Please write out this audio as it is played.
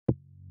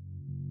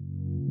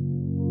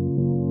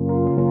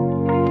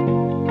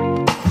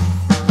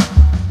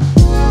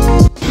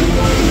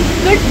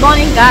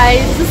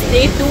Guys, this is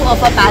day 2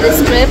 of our Paris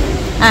trip,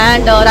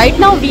 and right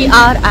now we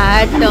are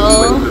at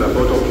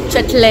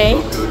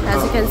Châtelet,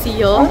 as you can see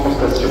here.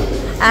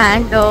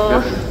 And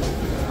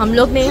हम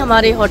लोग ने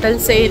हमारे hotel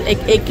से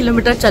एक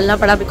kilometre चलना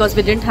पड़ा because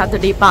we didn't have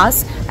the day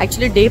pass.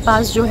 Actually day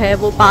पास जो है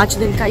वो 5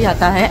 दिन का ही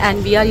आता है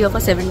and we are here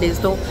for 7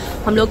 days. तो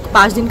हम लोग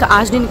 5 दिन का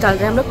आज नहीं निकाल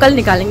रहे हैं, हम लोग कल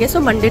निकालेंगे. सो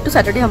मंडे टू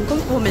सैटरडे हमको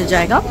वो मिल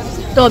जाएगा.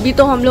 तो अभी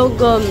तो हम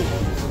लोग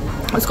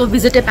उसको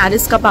विजिट है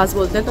पेरिस का पास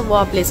बोलते हैं, तो वो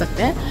आप ले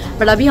सकते हैं.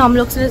 बट अभी हम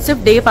लोग से सिर्फ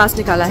डे पास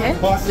निकाला है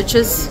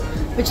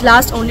विच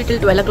last only till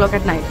 12 o'clock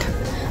at night.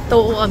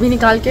 तो अभी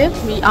निकाल के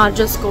we are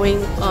just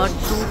going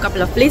to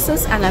couple of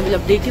places and I will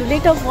update you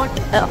later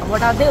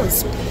what are theirs.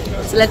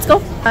 So let's go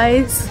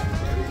guys.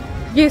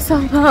 ये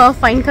सब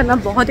फाइंड करना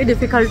बहुत ही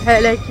डिफ़िकल्ट है.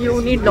 Like you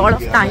need lot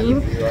of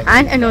time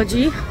and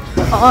energy.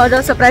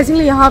 और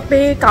surprisingly यहाँ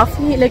पे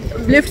काफ़ी like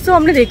lift तो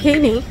हमने देखे ही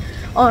नहीं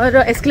और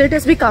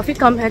एस्केलेटर्स भी काफ़ी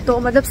कम है. तो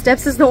मतलब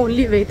steps is the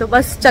only way. तो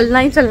बस चलना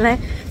ही चलना है.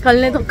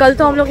 कल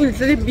तो हम लोग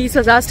लिटरली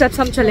 20,000 स्टेप्स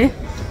हम चले.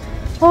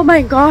 Oh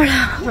my God,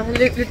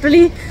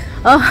 literally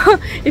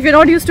if you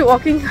not used to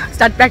walking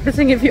start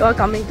practising if you are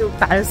coming to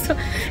Paris.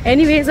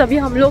 Anyways अभी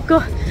हम लोग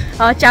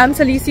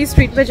चैम्प्स एलीसी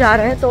स्ट्रीट पे जा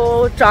रहे हैं.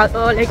 तो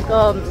लाइक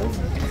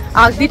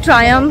आर्क द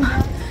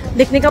ट्रायम्फ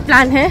देखने का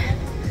प्लान है.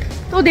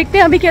 तो देखते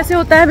हैं अभी कैसे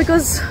होता है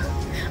बिकॉज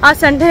आज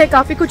संडे है.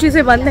 काफ़ी कुछ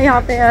चीज़ें बंद है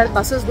यहाँ पे यार.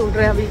 बसेस ढूंढ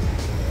रहे हैं अभी.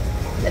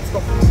 Let's go.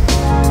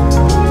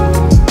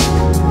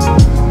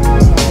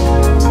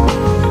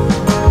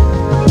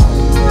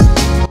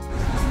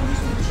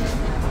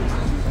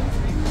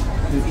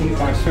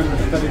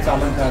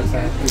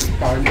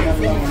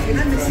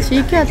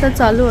 ठीक है, आता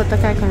चालू होता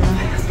क्या करना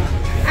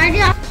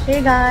है.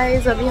 हे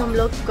गाइस, अभी हम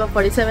लोग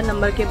 47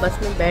 नंबर के बस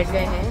में बैठ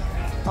गए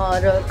हैं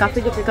और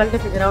काफ़ी डिफ़िकल्ट है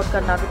फिगर आउट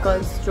करना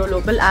बिकॉज जो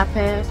लोकल ऐप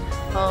है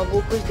वो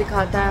कुछ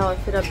दिखाता है और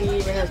फिर अभी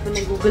मेरे हस्बैंड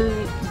ने गूगल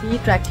भी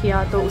ट्रैक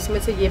किया तो उसमें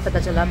से ये पता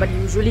चला. बट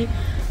यूजुअली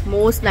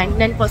मोस्ट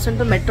 99%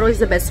 तो metro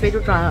is the best way to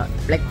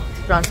like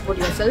transport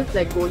yourself,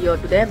 like go here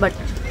to there. But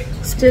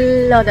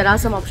still there are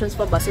some options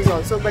for buses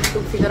also. But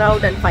to figure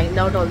out and find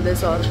out all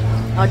this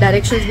और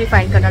directions भी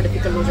find करना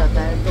difficult हो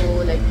जाता है. तो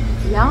like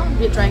yeah,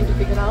 we are trying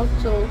to figure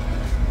out. So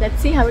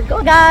let's see how it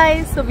goes.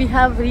 Guys, so we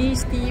have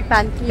reached the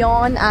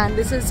Pantheon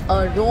and this is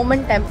a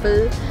Roman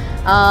temple.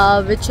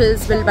 Which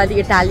is built by the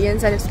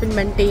Italians and it's been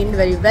maintained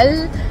very well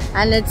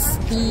and it's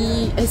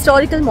the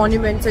historical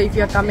monument. So if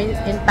you are coming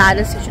in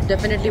Paris you should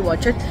definitely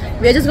watch it.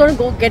 We are just going to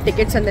go get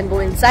tickets and then go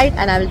inside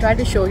and I will try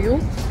to show you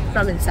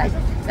from inside.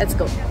 Let's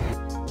go.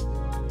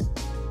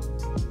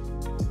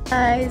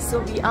 Guys,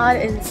 so we are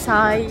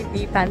inside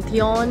the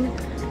Pantheon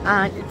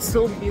and it's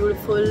so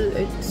beautiful.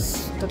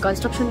 The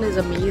construction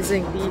is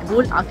amazing. The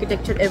whole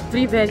architecture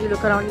everywhere you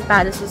look around in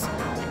Paris is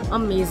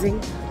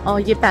amazing.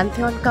 और ये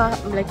Pantheon का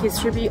like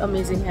history भी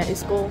amazing है.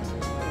 इसको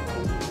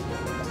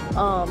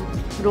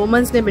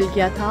Romans ने build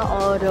किया था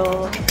और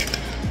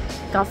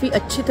काफ़ी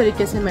अच्छी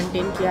तरीके से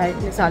मेंटेन किया है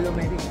इतने सालों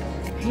में भी.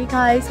 Hey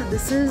guys, so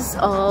this is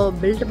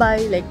built by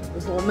like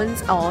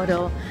Romans और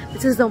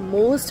this is the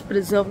most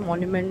preserved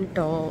monument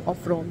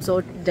of Rome.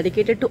 So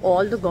dedicated to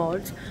all the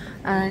gods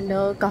and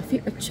काफ़ी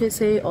अच्छे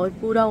से और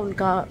पूरा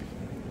उनका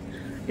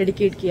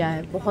डेडिकेट किया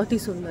है. बहुत ही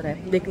सुंदर है,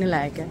 देखने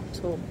लायक है.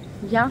 So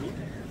yeah,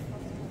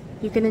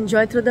 you can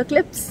enjoy through the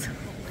clips.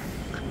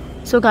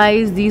 So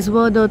guys, these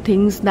were the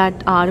things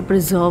that are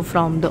preserved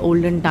from the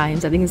olden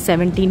times. I think it's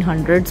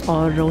 1700s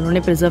और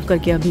उन्होंने preserve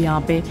करके अभी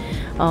यहाँ पे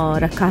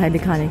रखा है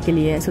दिखाने के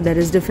लिए. So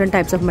there is different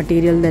types of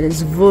material. There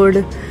is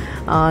wood,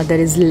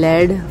 there is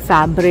lead,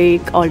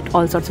 fabric,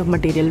 all sorts of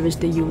material which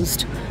they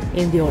used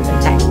in the olden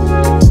time.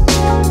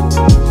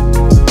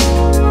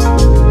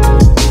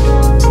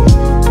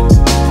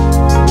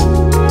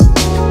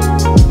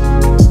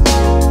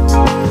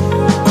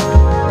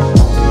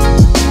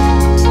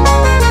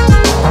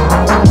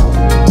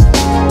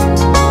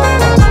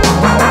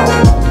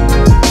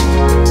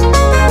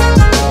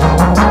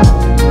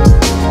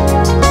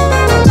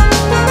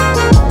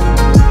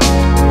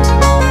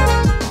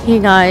 Hey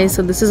guys,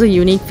 so this is a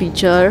unique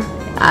feature.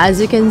 As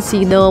you can see,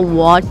 the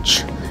watch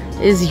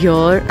is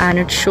here and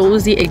it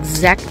shows the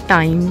exact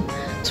time.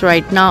 So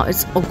right now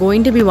it's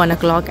going to be 1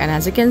 o'clock and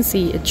as you can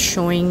see it's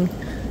showing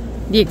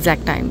the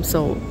exact time.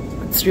 So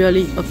it's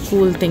really a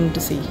cool thing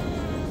to see.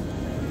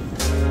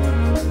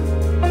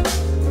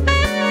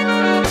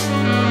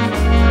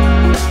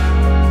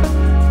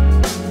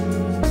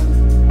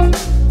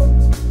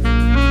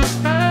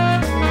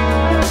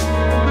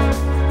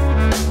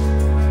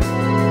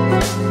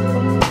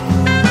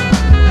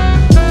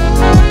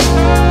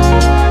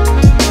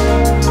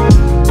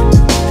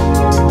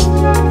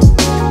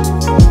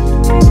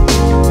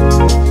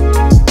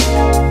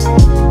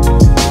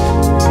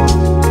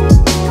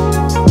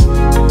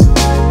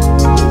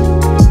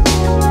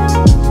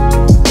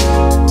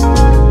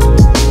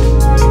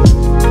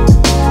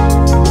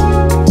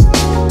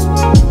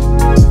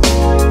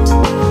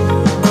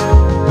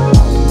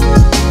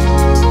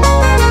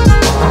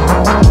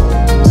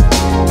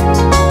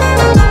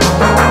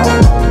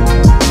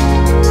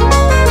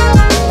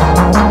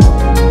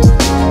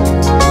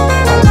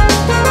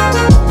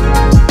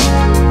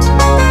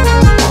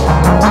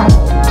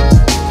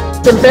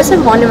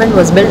 impressive monument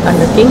was built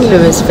under King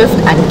Louis V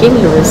and King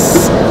Louis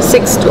VI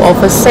to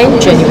offer Saint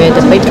Genevieve,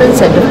 the patron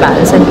saint of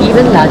Paris, an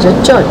even larger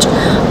church.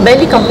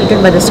 Barely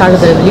completed by the start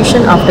of the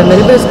Revolution, after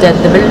Mirabeau's death,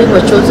 the building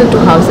was chosen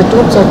to house the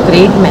tombs of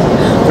great men.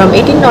 From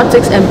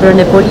 1806, Emperor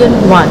Napoleon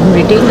I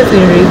retained the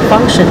funerary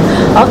function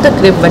of the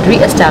crypt but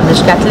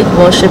re-established Catholic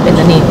worship in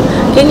the name.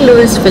 King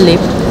Louis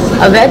Philippe,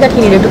 aware that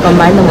he needed to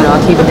combine the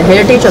monarchy with the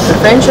heritage of the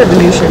French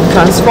Revolution,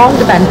 transformed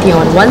the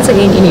Pantheon once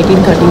again in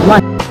 1831.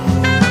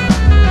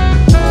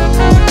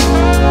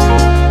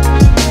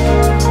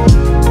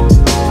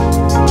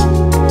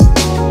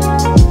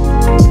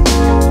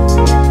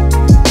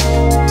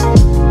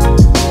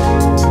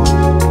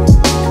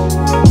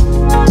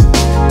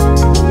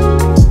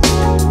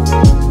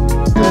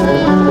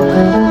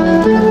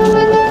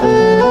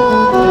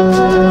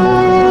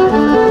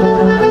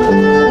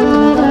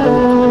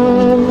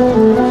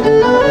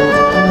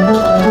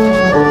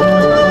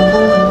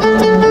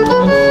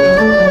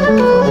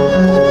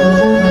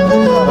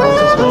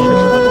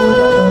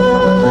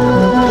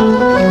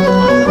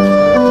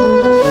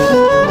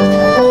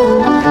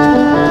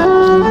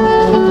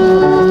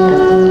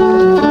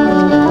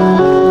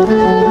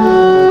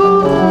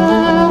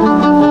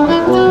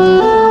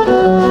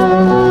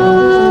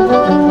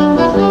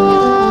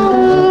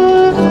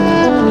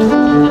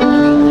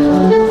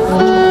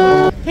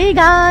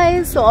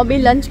 तो अभी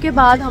lunch के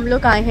बाद हम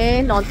लोग आए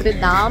हैं नोत्रे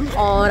दाम,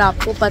 और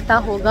आपको पता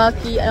होगा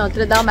कि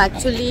नोत्रे दाम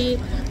एक्चुअली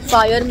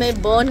फायर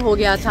में बर्न हो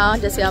गया था।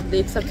 जैसे आप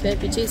देख सकते हैं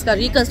पीछे इसका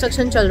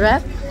रिकंस्ट्रक्शन चल रहा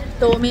है,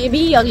 तो मे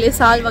बी अगले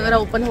साल वगैरह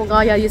ओपन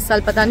होगा या इस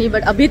साल पता नहीं,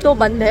 बट अभी तो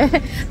बंद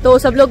है। तो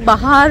सब लोग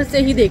बाहर से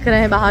ही देख रहे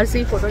हैं, बाहर से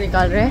ही फ़ोटो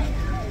निकाल रहे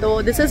हैं।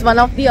 तो this is one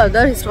of the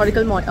other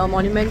historical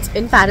monuments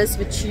in Paris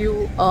which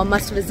you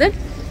must visit,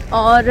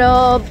 और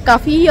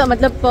काफ़ी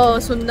मतलब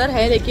सुंदर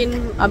है, लेकिन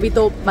अभी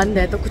तो बंद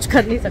है तो कुछ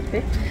कर नहीं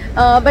सकते।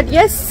 But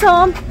yes,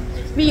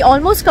 we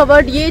almost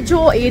covered. ये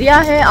जो एरिया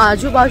है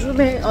आजू बाजू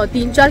में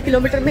 3-4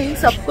 किलोमीटर में ही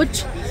सब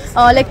कुछ,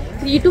 like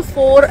 3 to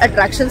 4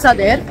 attractions are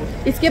there.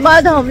 इसके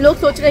बाद हम लोग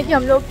सोच रहे हैं कि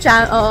हम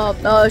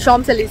लोग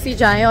शॉम्स-एलिज़े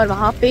जाएं, और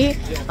वहाँ पे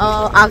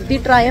आर्क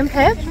द ट्रायम्फ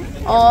है,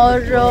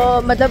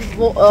 और मतलब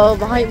वो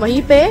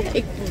वहीं पे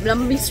एक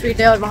लंबी स्ट्रीट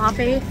है, और वहाँ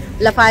पे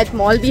लफायत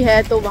मॉल भी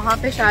है। तो वहाँ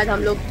पे शायद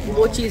हम लोग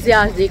वो चीज़ें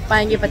आज देख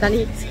पाएंगे, पता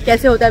नहीं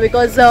कैसे होता है,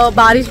 बिकॉज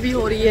बारिश भी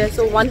हो रही है।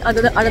 So one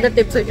another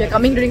tips, if you are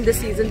coming during this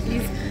season,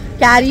 please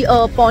carry a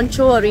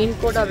poncho, a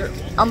raincoat और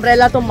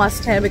अम्ब्रेला तो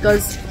मस्ट है,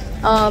 बिकॉज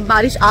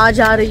बारिश आ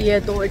जा रही है,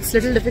 तो it's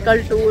little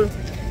difficult to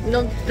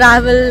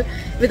travel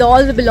with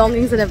all the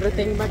belongings and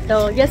everything.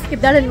 But yes, keep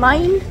that in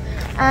mind,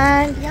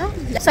 and yeah,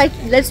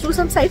 let's do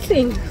some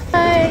sightseeing.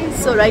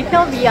 So right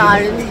now we are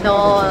in the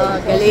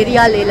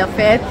Galleria Le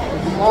Lafayette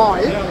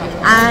mall,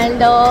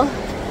 and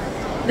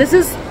this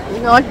is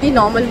not the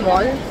normal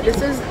mall,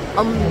 this is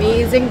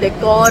amazing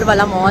decor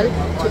वाला mall,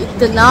 जो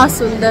इतना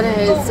सुंदर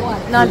है,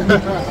 इतना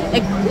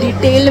एक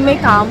detail में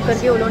काम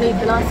करके उन्होंने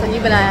इतना सही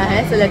बनाया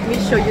है। So let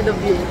me show you the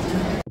view.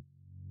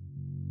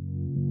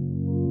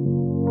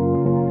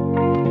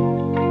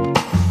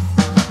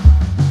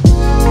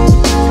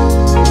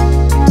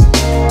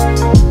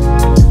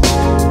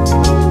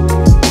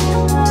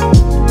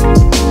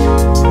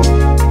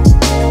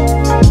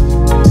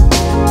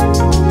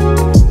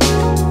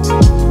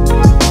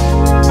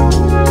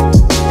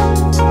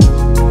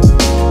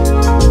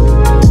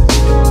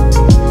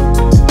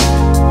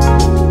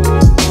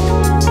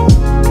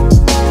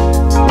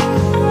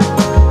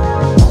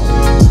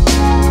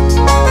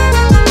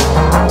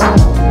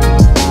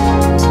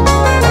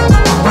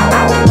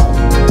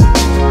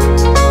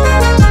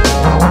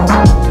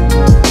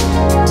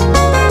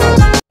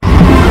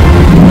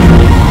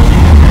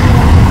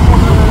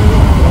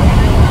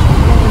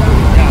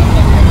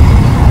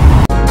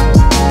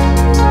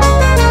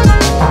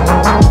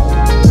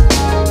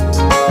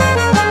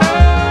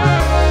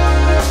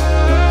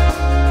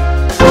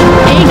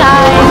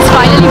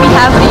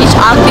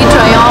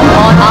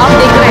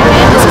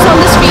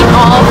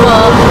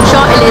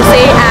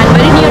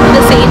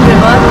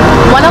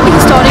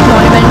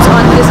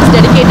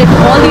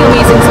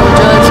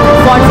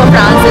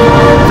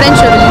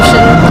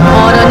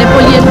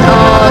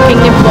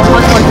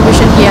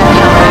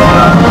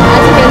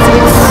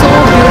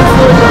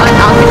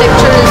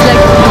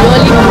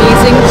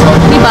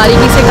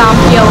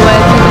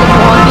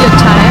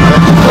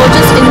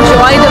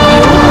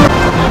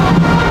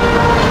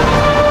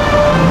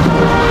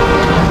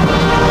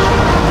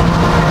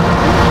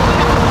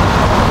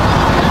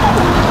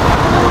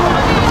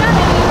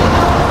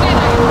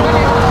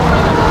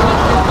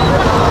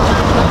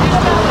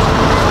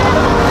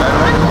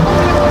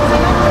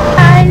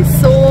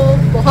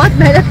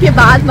 के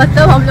बाद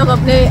मतलब हम लोग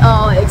अपने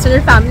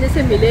एक्सटेंडेड फैमिली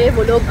से मिले,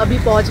 वो लोग अभी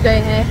पहुंच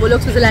गए हैं, वो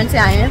लोग स्विट्ज़रलैंड से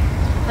आए हैं।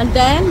 And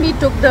then we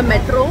took the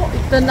metro.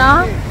 इतना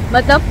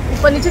मतलब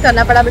ऊपर नीचे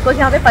करना पड़ा, बिकॉज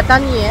यहाँ पे पता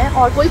नहीं है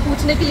और कोई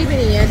पूछने के लिए भी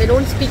नहीं है। They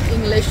don't speak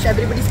English,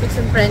 everybody speaks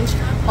in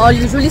French. और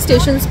यूजुअली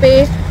स्टेशंस पे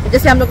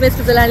जैसे हम लोग ने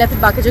स्विट्ज़रलैंड या फिर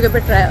बाकी जगह पे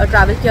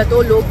ट्रैवल किया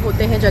तो लोग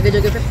होते हैं जगह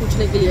जगह पे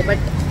पूछने के लिए,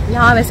 बट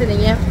यहाँ वैसे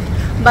नहीं है।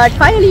 but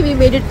finally we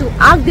made it to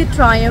Arc de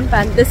Triomphe,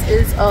 and this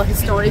is a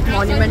historic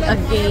monument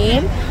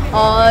again.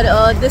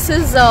 Or this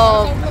is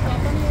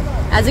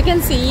as you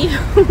can see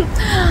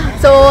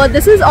so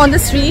this is on the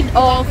street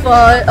of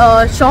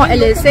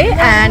Champs-Élysées,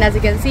 and as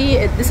you can see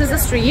this is the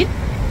street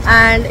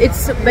and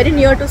it's very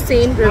near to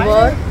Seine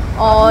River.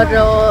 Or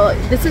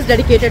this is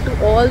dedicated to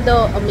all the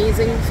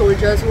amazing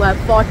soldiers who have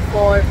fought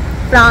for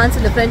France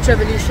in the French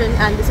Revolution,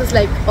 and this is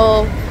like a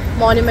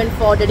monument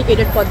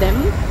dedicated for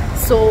them.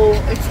 So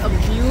it's a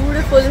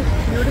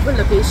beautiful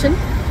location.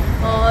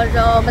 और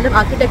मतलब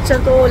architecture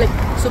तो like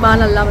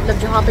सुभान अल्लाह, मतलब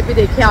जहाँ पे भी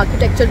देखें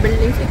architecture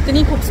buildings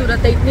इतनी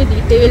खूबसूरत है, इतनी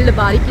डिटेल्ड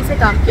बारीकी से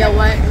काम किया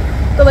हुआ है,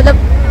 तो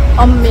मतलब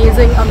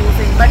अमेजिंग।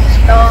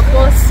 बट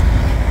ऑफकोर्स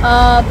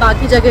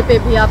बाकी जगह पे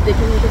भी आप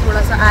देखेंगे तो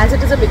थोड़ा सा as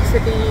it is a big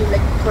city,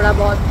 like थोड़ा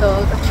बहुत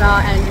कचरा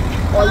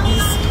and all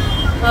this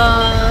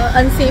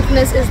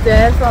unsafeness is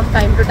there from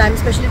time to time,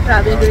 especially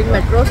traveling during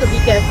metro. So be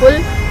careful,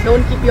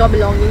 don't keep your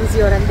belongings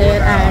here and there,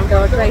 and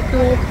try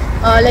to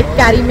like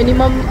carry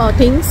minimum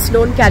things.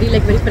 Don't carry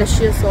like very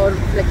precious or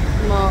like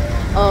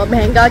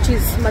महंगा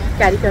चीज़ मत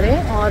carry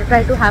करें, और try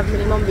to have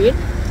minimum weight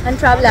and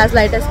travel as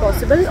light as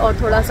possible. और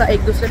थोड़ा सा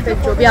एक दूसरे पे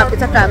जो भी आपके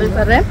साथ ट्रैवल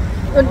कर रहे हैं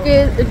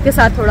उनके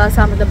साथ थोड़ा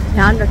सा मतलब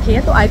ध्यान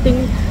रखिए, तो I think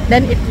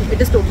then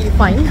it is totally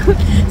fine.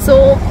 So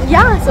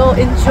yeah, so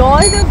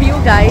enjoy the view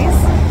guys,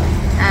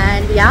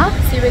 and yeah,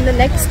 see you in the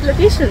next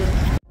location.